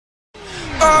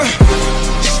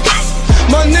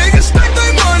My niggas stack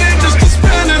they money just to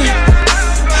spend it.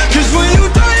 Cause when you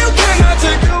die, you cannot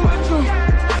take it with you.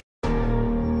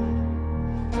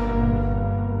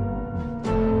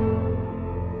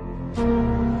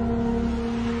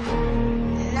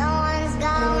 No one's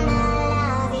gonna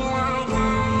love you like I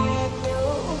do.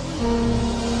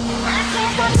 I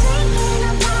can't stop thinking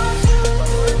about you.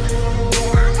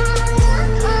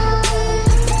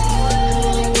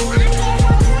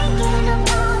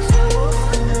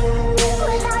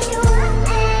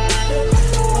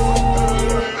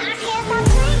 I can't stop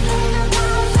thinking about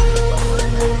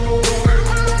you.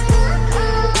 Without you,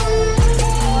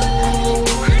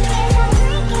 I can't stop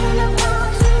thinking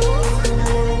about you.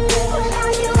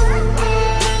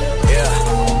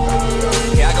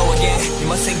 Here I go again. You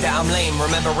must think that I'm lame.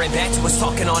 Remembering back to us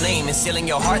talking on aim and stealing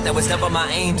your heart, that was never my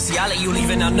aim. See, I let you leave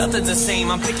and now nothing's the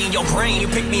same. I'm picking your brain, you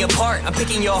pick me apart. I'm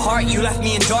picking your heart, you left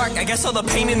me in dark. I guess all the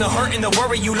pain and the hurt and the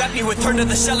worry you left me with turned to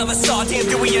the shell of a saw. Damn,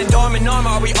 do we end arm in arm,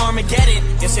 or are we Armageddon?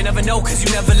 Guess you never know, cause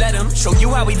you never let him show you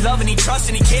how he love and he trust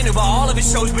and he cared about all of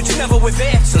his shows, but you never were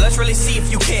there. So let's really see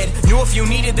if you cared. Knew if you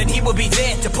needed, then he would be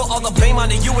there. To put all the blame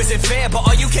onto you isn't fair, but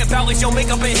all you care about is your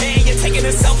makeup and hair. You're taking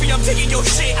a selfie, I'm taking your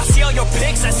shit. I see all your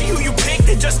pics, I see who you picked,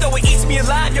 and just know it eats me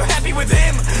alive. You're happy with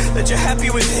him, that you're happy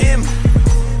with him.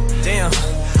 Damn,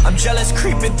 I'm jealous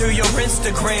creeping through your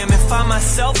Instagram and find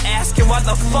myself asking why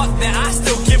the fuck that I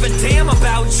still give a damn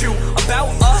about you, about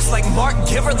us. Like Mark,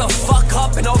 give her the fuck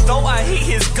up. And although I hate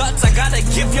his guts, I gotta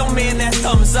give your man that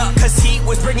thumbs up, cause he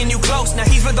was bringing you close. Now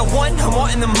he's with the one I'm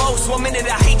wanting the most. 1 minute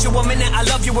I hate you, 1 minute I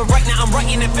love you, and right now I'm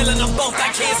writing and feeling them both.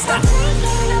 I can't stop.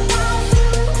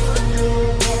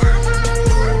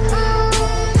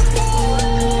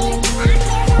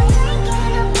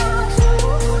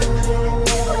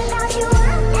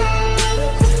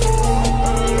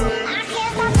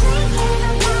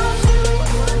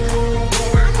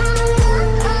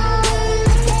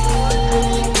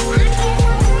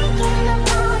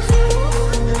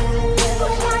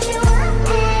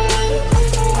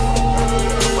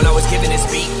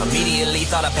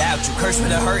 Thought about you, cursed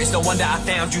with a hurt, it's no wonder I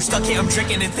found you. Stuck here, I'm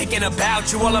drinking and thinking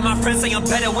about you. All of my friends say I'm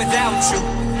better without you.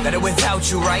 Better without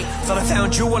you, right? Thought I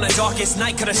found you on the darkest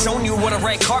night. Could've shown you what a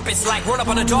red carpet's like. Rode up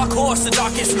on a dark horse the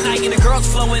darkest night, and the girl's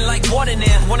flowing like water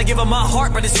now. Wanna give her my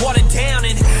heart, but it's watered down.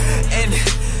 And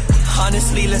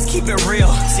honestly, let's keep it real.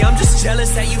 See, I'm just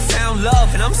jealous that you found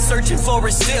love, and I'm searching for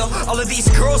it still. All of these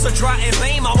girls are dry and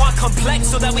lame. I want complex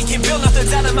so that we can build.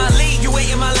 Nothing's out of my league. You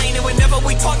ain't in my lane, and whenever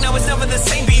we talk now, it's never the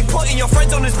same. Be putting your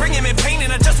friends on is bringing me pain,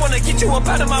 and I just wanna get you up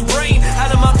out of my brain,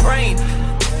 out of my brain.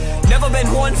 Never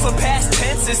been one for past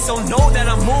tenses, so know that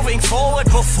I'm moving forward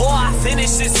before I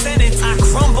finish this sentence. I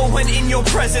crumble when in your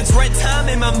presence, red time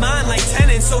in my mind like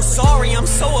tenants. So sorry, I'm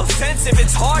so offensive,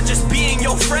 it's hard just being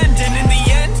your friend. And in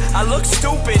the end, I look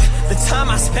stupid, the time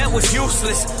I spent was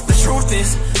useless. The truth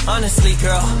is, honestly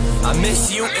girl, I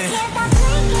miss you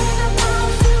and